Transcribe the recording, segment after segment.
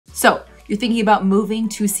You're thinking about moving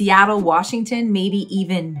to Seattle, Washington, maybe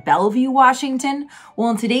even Bellevue, Washington?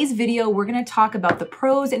 Well, in today's video, we're going to talk about the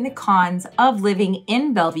pros and the cons of living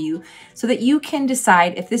in Bellevue so that you can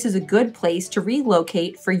decide if this is a good place to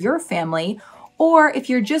relocate for your family, or if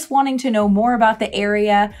you're just wanting to know more about the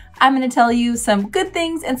area. I'm going to tell you some good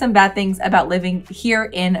things and some bad things about living here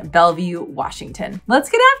in Bellevue, Washington. Let's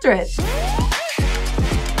get after it.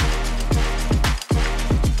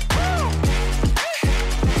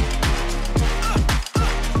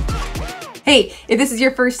 Hey, if this is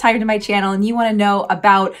your first time to my channel and you want to know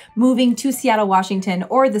about moving to Seattle, Washington,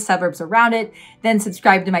 or the suburbs around it, then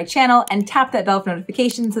subscribe to my channel and tap that bell for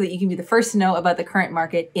notifications so that you can be the first to know about the current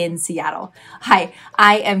market in Seattle. Hi,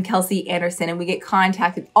 I am Kelsey Anderson, and we get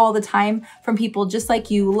contacted all the time from people just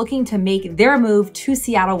like you looking to make their move to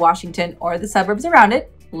Seattle, Washington, or the suburbs around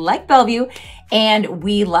it, like Bellevue, and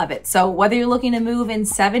we love it. So whether you're looking to move in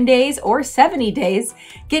 7 days or 70 days,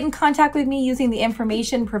 get in contact with me using the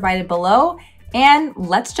information provided below, and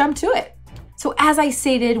let's jump to it. So as I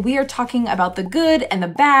stated, we are talking about the good and the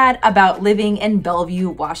bad about living in Bellevue,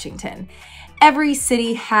 Washington. Every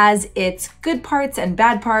city has its good parts and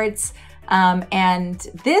bad parts, and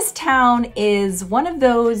this town is one of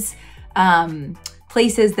those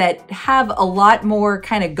places that have a lot more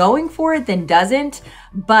kind of going for it than doesn't,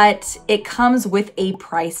 but it comes with a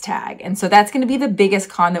price tag. And so that's going to be the biggest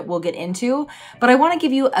con that we'll get into. But I want to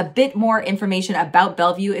give you a bit more information about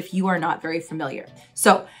Bellevue if you are not very familiar.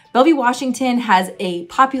 So Bellevue, Washington has a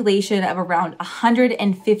population of around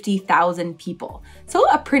 150,000 people. So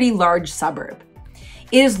a pretty large suburb.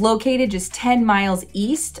 It is located just 10 miles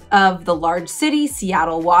east of the large city,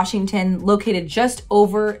 Seattle, Washington, located just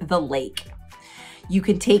over the lake. You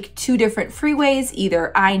can take two different freeways,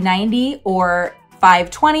 either I-90 or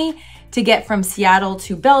 520, to get from Seattle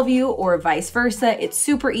to Bellevue or vice versa. It's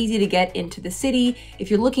super easy to get into the city if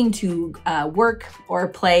you're looking to work or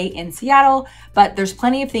play in Seattle, but there's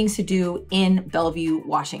plenty of things to do in Bellevue,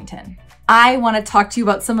 Washington. I want to talk to you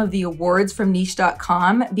about some of the awards from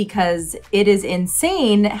niche.com because it is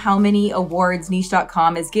insane how many awards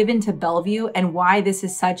niche.com has given to Bellevue and why this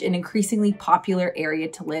is such an increasingly popular area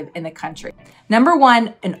to live in the country. Number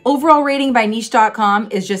one, an overall rating by niche.com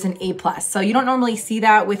is just an A+. So you don't normally see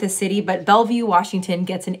that with a city, but Bellevue, Washington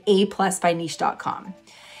gets an A+ by niche.com.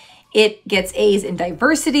 It gets A's in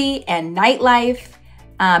diversity and nightlife,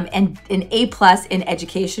 and an A+ in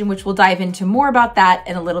education, which we'll dive into more about that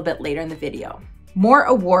in a little bit later in the video. More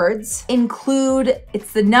awards include,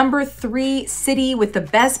 it's the number 3 city with the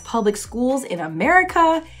best public schools in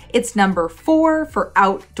America. It's number 4 for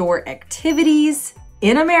outdoor activities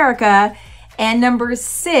in America, and number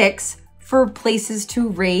 6 for places to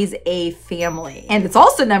raise a family. And it's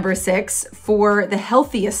also number 6 for the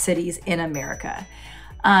healthiest cities in America.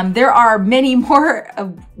 There are many more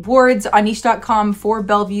awards on niche.com for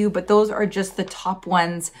Bellevue, but those are just the top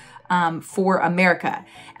ones for America.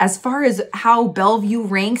 As far as how Bellevue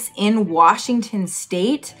ranks in Washington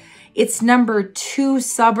state, it's number 2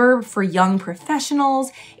 suburb for young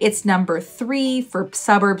professionals. It's number 3 for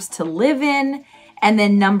suburbs to live in, and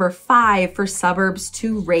then number 5 for suburbs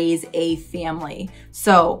to raise a family.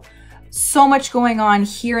 So much going on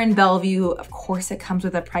here in Bellevue. Of course, it comes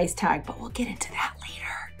with a price tag, but we'll get into that later.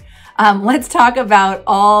 Let's talk about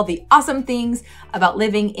all the awesome things about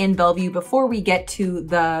living in Bellevue before we get to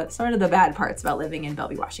the sort of the bad parts about living in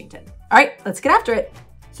Bellevue, Washington. All right, let's get after it.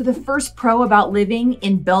 So the first pro about living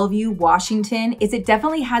in Bellevue, Washington is it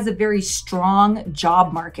definitely has a very strong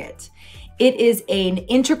job market. It is an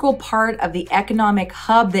integral part of the economic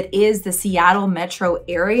hub that is the Seattle metro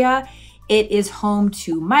area. It is home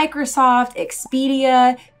to Microsoft,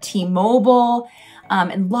 Expedia, T-Mobile,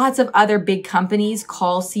 and lots of other big companies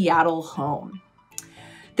call Seattle home.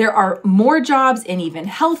 There are more jobs in even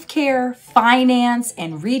healthcare, finance,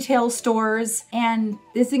 and retail stores, and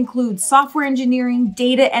this includes software engineering,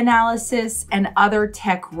 data analysis, and other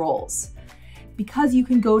tech roles. Because you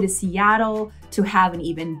can go to Seattle to have an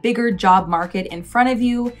even bigger job market in front of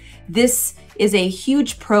you, this is a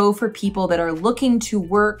huge pro for people that are looking to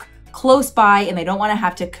work close by and they don't want to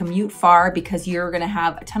have to commute far, because you're going to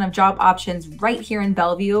have a ton of job options right here in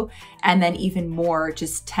Bellevue, and then even more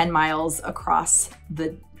just 10 miles across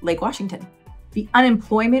the Lake Washington. The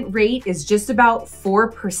unemployment rate is just about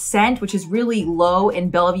 4%, which is really low in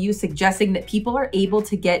Bellevue, suggesting that people are able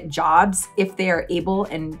to get jobs if they are able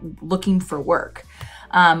and looking for work.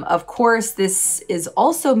 Of course, this is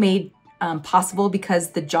also made possible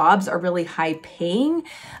because the jobs are really high paying.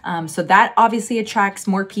 So that obviously attracts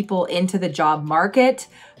more people into the job market.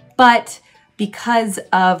 But because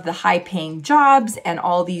of the high paying jobs and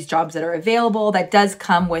all these jobs that are available, that does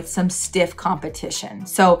come with some stiff competition.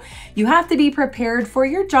 So you have to be prepared for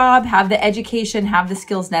your job, have the education, have the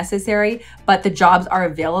skills necessary, but the jobs are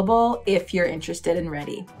available if you're interested and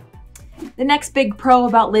ready. The next big pro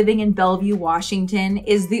about living in Bellevue, Washington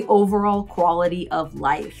is the overall quality of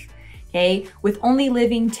life. Okay, with only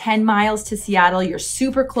living 10 miles to Seattle, you're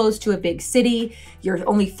super close to a big city. You're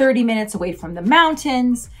only 30 minutes away from the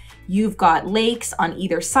mountains. You've got lakes on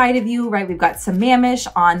either side of you, right? We've got Sammamish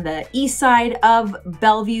on the east side of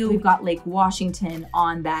Bellevue. We've got Lake Washington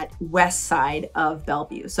on that west side of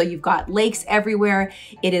Bellevue. So you've got lakes everywhere.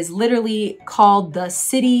 It is literally called the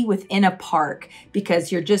city within a park because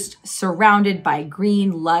you're just surrounded by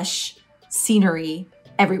green, lush scenery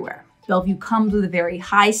everywhere. Bellevue comes with a very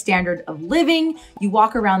high standard of living. You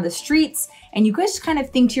walk around the streets and you just kind of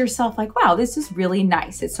think to yourself like, wow, this is really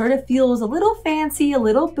nice. It sort of feels a little fancy, a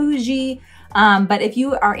little bougie. But if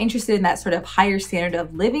you are interested in that sort of higher standard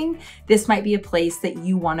of living, this might be a place that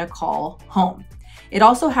you want to call home. It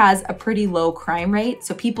also has a pretty low crime rate.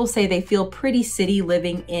 So people say they feel pretty city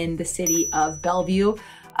living in the city of Bellevue,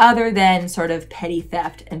 other than sort of petty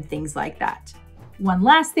theft and things like that. One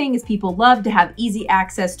last thing is people love to have easy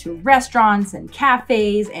access to restaurants and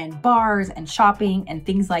cafes and bars and shopping and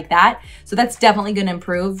things like that. So that's definitely going to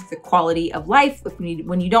improve the quality of life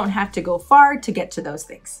when you don't have to go far to get to those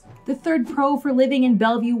things. The third pro for living in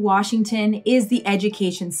Bellevue, Washington is the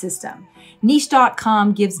education system.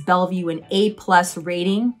 Niche.com gives Bellevue an A+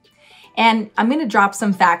 rating. And I'm going to drop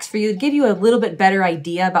some facts for you to give you a little bit better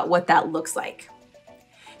idea about what that looks like.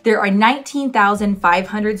 There are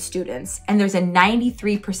 19,500 students and there's a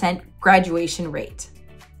 93% graduation rate.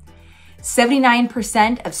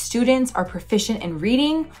 79% of students are proficient in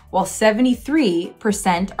reading, while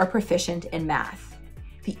 73% are proficient in math.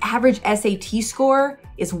 The average SAT score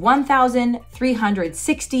is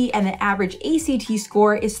 1,360 and the average ACT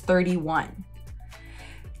score is 31.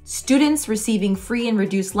 Students receiving free and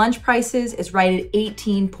reduced lunch prices is right at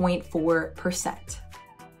 18.4%.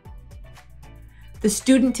 The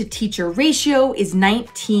student to teacher ratio is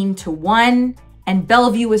 19:1, and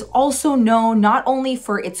Bellevue is also known not only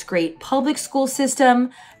for its great public school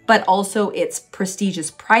system, but also its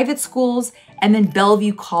prestigious private schools. And then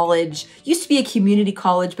Bellevue College used to be a community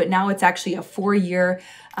college, but now it's actually a 4-year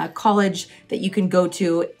college that you can go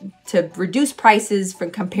to reduce prices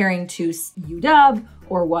from comparing to UW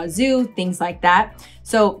or Wazoo, things like that.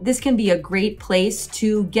 So this can be a great place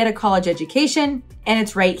to get a college education, and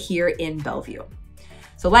it's right here in Bellevue.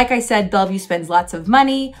 So like I said, Bellevue spends lots of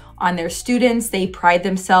money on their students. They pride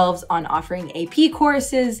themselves on offering AP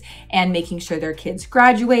courses and making sure their kids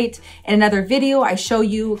graduate. In another video, I show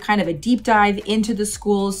you kind of a deep dive into the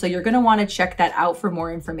schools, so you're gonna wanna check that out for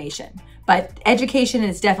more information. But education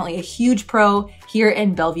is definitely a huge pro here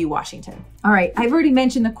in Bellevue, Washington. All right, I've already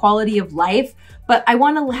mentioned the quality of life, but I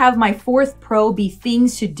want to have my fourth pro be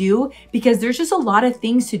things to do, because there's just a lot of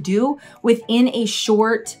things to do within a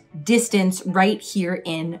short distance right here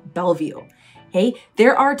in Bellevue. Okay,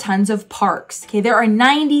 there are tons of parks. Okay, there are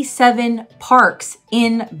 97 parks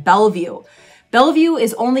in Bellevue. Bellevue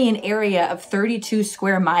is only an area of 32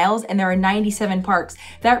 square miles and there are 97 parks.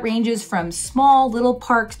 That ranges from small little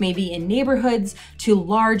parks, maybe in neighborhoods, to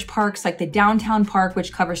large parks like the downtown park,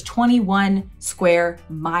 which covers 21 square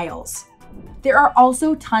miles. There are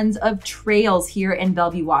also tons of trails here in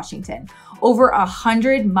Bellevue, Washington. Over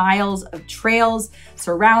 100 miles of trails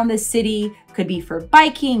surround the city. Could be for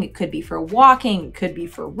biking, it could be for walking, it could be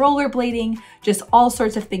for rollerblading, just all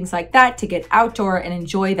sorts of things like that to get outdoor and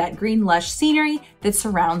enjoy that green, lush scenery that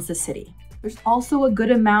surrounds the city. There's also a good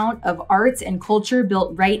amount of arts and culture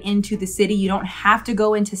built right into the city. You don't have to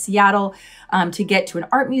go into Seattle to get to an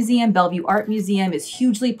art museum. Bellevue Art Museum is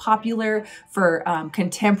hugely popular for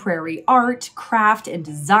contemporary art, craft, and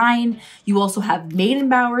design. You also have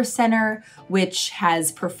Maidenbauer Center, which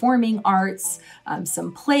has performing arts,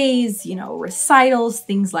 some plays, recitals,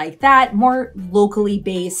 things like that, more locally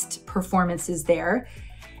based performances there.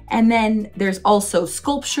 And then there's also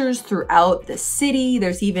sculptures throughout the city.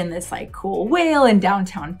 There's even this cool whale in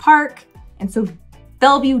downtown park. And so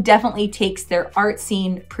Bellevue definitely takes their art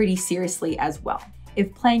scene pretty seriously as well.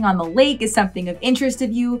 If playing on the lake is something of interest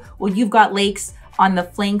of you, well, you've got lakes on the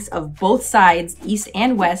flanks of both sides, east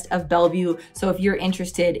and west of Bellevue. So if you're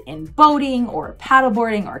interested in boating or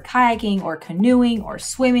paddleboarding or kayaking or canoeing or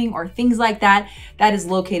swimming or things like that, that is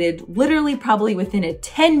located literally probably within a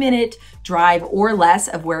 10-minute drive or less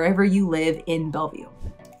of wherever you live in Bellevue.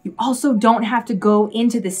 You also don't have to go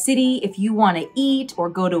into the city if you want to eat or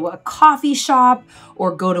go to a coffee shop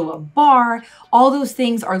or go to a bar. All those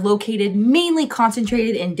things are located mainly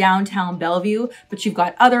concentrated in downtown Bellevue, but you've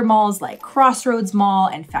got other malls like Crossroads Mall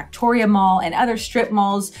and Factoria Mall and other strip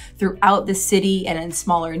malls throughout the city and in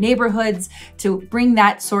smaller neighborhoods to bring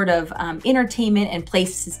that sort of entertainment and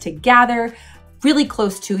places to gather really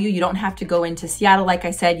close to you. You don't have to go into Seattle. Like I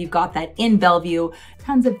said, you've got that in Bellevue,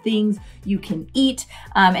 tons of things you can eat,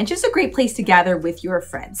 and just a great place to gather with your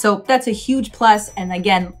friends. So that's a huge plus. And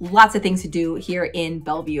again, lots of things to do here in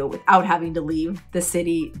Bellevue without having to leave the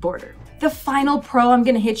city border. The final pro I'm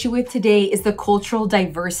gonna hit you with today is the cultural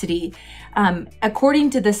diversity. According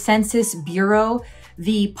to the Census Bureau,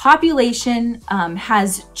 the population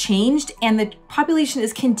has changed and the population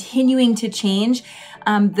is continuing to change.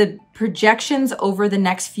 The projections over the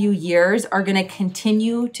next few years are going to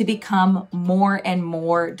continue to become more and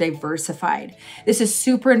more diversified. This is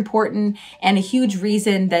super important and a huge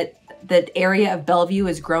reason that the area of Bellevue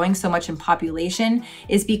is growing so much in population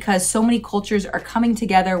is because so many cultures are coming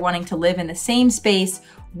together, wanting to live in the same space,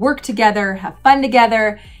 work together, have fun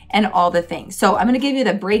together, and all the things. So I'm going to give you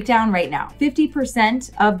the breakdown right now. 50%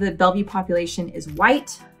 of the Bellevue population is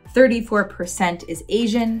white, 34% is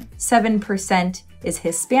Asian, 7% is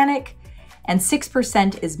Hispanic, and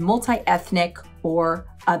 6% is multi-ethnic or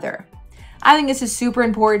other. I think this is super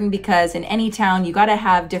important because in any town, you gotta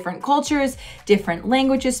have different cultures, different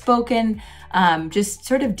languages spoken, just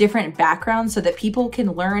sort of different backgrounds so that people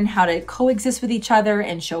can learn how to coexist with each other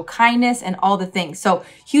and show kindness and all the things. So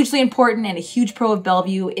hugely important, and a huge pro of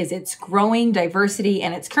Bellevue is its growing diversity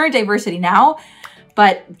and its current diversity now,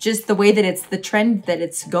 but just the way that it's the trend that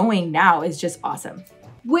it's going now is just awesome.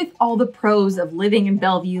 With all the pros of living in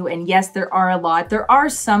Bellevue, and yes, there are a lot, there are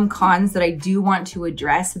some cons that I do want to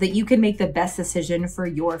address so that you can make the best decision for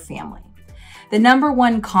your family. The number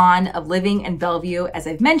one con of living in Bellevue, as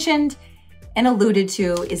I've mentioned and alluded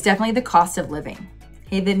to, is definitely the cost of living.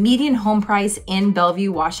 Okay, the median home price in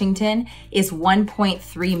Bellevue, Washington is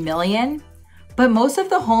 $1.3 million. But most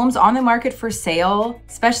of the homes on the market for sale,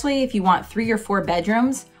 especially if you want 3 or 4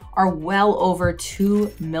 bedrooms, are well over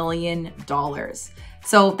 $2 million.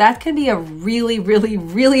 So that can be a really, really,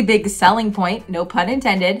 really big selling point, no pun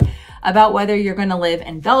intended, about whether you're gonna live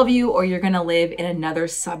in Bellevue or you're gonna live in another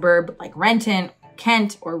suburb like Renton,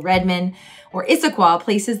 Kent, or Redmond, or Issaquah,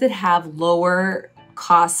 places that have lower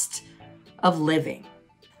cost of living.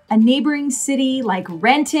 A neighboring city like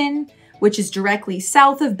Renton, which is directly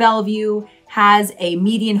south of Bellevue, has a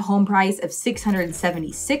median home price of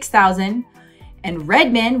 $676,000. And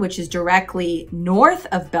Redmond, which is directly north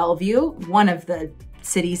of Bellevue, one of the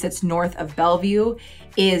cities that's north of Bellevue,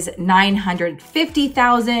 is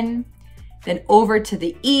 $950,000. Then over to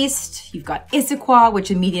the east, you've got Issaquah, which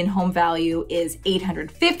a median home value is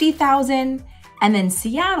 $850,000. And then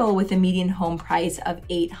Seattle with a median home price of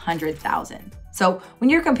 $800,000. So when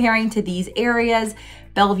you're comparing to these areas,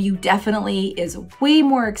 Bellevue definitely is way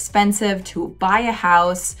more expensive to buy a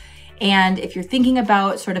house. And if you're thinking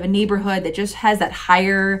about sort of a neighborhood that just has that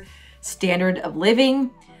higher standard of living,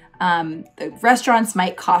 the restaurants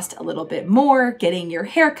might cost a little bit more. Getting your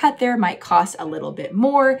hair cut there might cost a little bit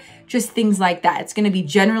more, just things like that. It's going to be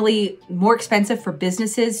generally more expensive for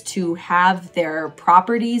businesses to have their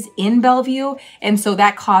properties in Bellevue. And so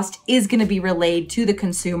that cost is going to be relayed to the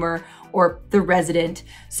consumer or the resident.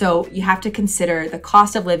 So you have to consider the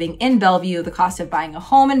cost of living in Bellevue, the cost of buying a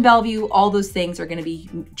home in Bellevue. All those things are going to be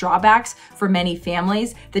drawbacks for many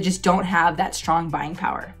families that just don't have that strong buying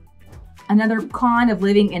power. Another con of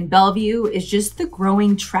living in Bellevue is just the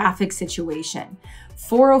growing traffic situation.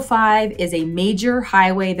 405 is a major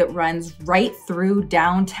highway that runs right through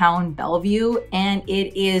downtown Bellevue, and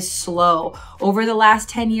it is slow. Over the last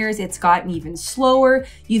 10 years, it's gotten even slower.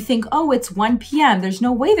 You think, oh, it's 1 p.m. There's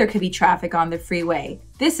no way there could be traffic on the freeway.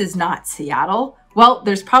 This is not Seattle. Well,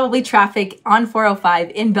 there's probably traffic on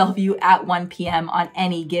 405 in Bellevue at 1 p.m. on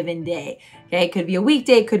any given day. Okay, it could be a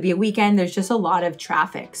weekday, it could be a weekend. There's just a lot of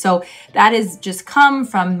traffic. So that has just come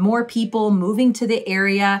from more people moving to the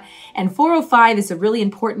area. And 405 is a really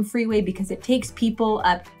important freeway because it takes people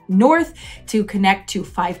up north to connect to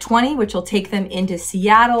 520, which will take them into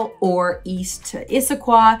Seattle or east to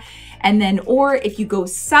Issaquah. And then, or if you go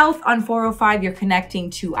south on 405, you're connecting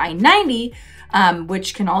to I-90,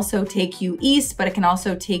 which can also take you east, but it can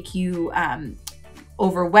also take you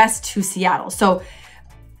over west to Seattle. So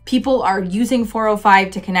people are using 405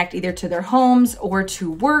 to connect either to their homes or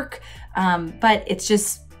to work, but it's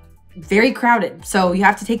just very crowded. So you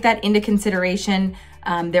have to take that into consideration.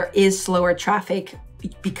 There is slower traffic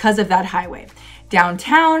because of that highway.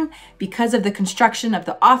 downtown, because of the construction of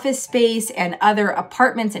the office space and other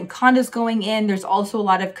apartments and condos going in, there's also a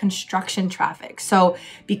lot of construction traffic. So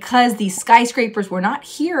because these skyscrapers were not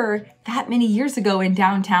here that many years ago in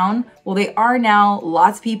downtown, well, they are now.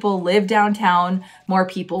 Lots of people live downtown, more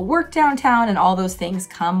people work downtown, and all those things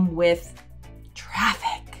come with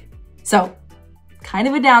traffic. So kind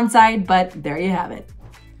of a downside, but there you have it.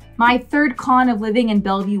 My third con of living in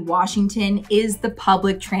Bellevue, Washington is the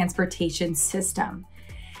public transportation system.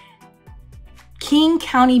 King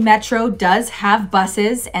County Metro does have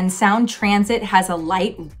buses, and Sound Transit has a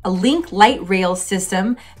link light rail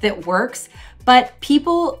system that works, but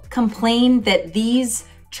people complain that these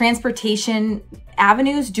transportation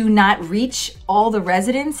avenues do not reach all the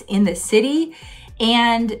residents in the city,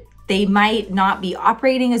 and they might not be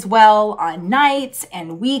operating as well on nights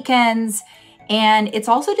and weekends. And it's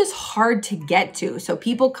also just hard to get to. So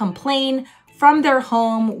people complain from their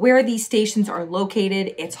home where these stations are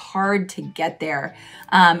located. It's hard to get there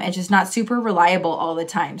and just not super reliable all the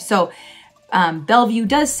time. So Bellevue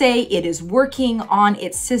does say it is working on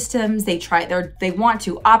its systems. They want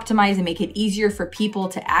to optimize and make it easier for people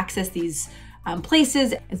to access these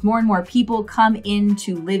places. As more and more people come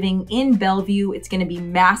into living in Bellevue, it's going to be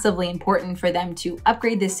massively important for them to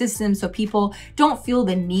upgrade this system so people don't feel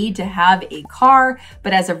the need to have a car.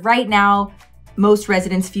 But as of right now, most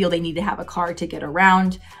residents feel they need to have a car to get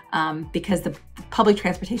around because the public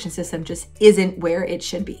transportation system just isn't where it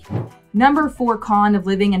should be. Number 4 con of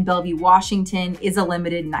living in Bellevue, Washington is a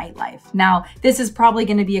limited nightlife. Now, this is probably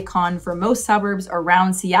going to be a con for most suburbs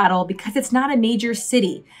around Seattle because it's not a major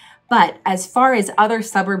city. But as far as other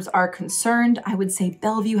suburbs are concerned, I would say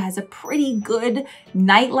Bellevue has a pretty good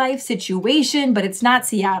nightlife situation, but it's not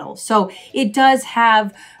Seattle. So it does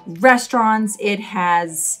have restaurants, it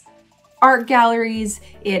has art galleries,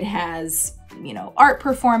 it has, art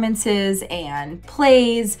performances and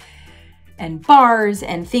plays and bars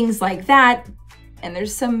and things like that. And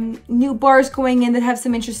there's some new bars going in that have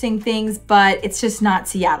some interesting things, but it's just not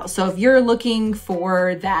Seattle. So if you're looking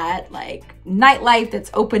for that nightlife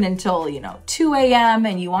that's open until, 2 a.m.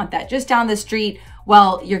 and you want that just down the street,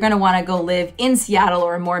 well, you're gonna wanna go live in Seattle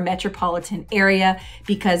or a more metropolitan area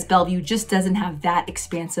because Bellevue just doesn't have that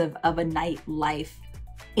expansive of a nightlife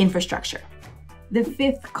infrastructure. The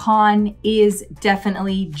 5th con is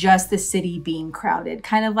definitely just the city being crowded.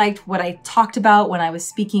 Kind of like what I talked about when I was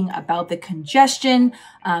speaking about the congestion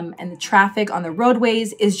and the traffic on the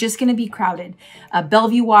roadways is just gonna be crowded.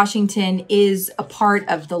 Bellevue, Washington is a part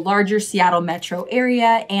of the larger Seattle metro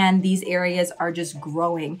area, and these areas are just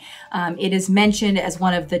growing. It is mentioned as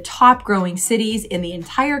one of the top growing cities in the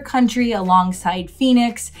entire country alongside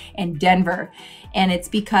Phoenix and Denver. And it's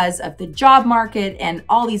because of the job market and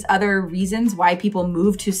all these other reasons why people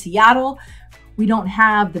move to Seattle. We don't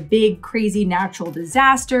have the big, crazy natural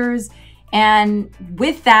disasters. And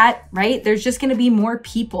with that, right, there's just gonna be more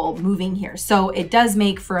people moving here. So it does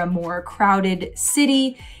make for a more crowded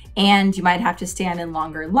city, and you might have to stand in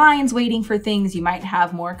longer lines waiting for things. You might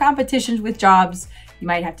have more competitions with jobs. You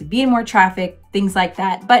might have to be in more traffic, things like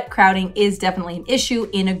that. But crowding is definitely an issue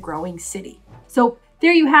in a growing city. So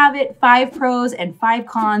there you have it, 5 pros and 5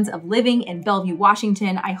 cons of living in Bellevue,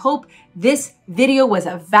 Washington. I hope this video was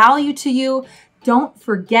of value to you. Don't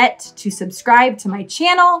forget to subscribe to my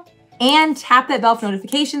channel and tap that bell for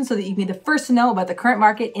notifications so that you can be the first to know about the current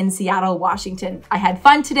market in Seattle, Washington. I had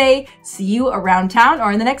fun today. See you around town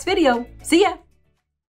or in the next video. See ya.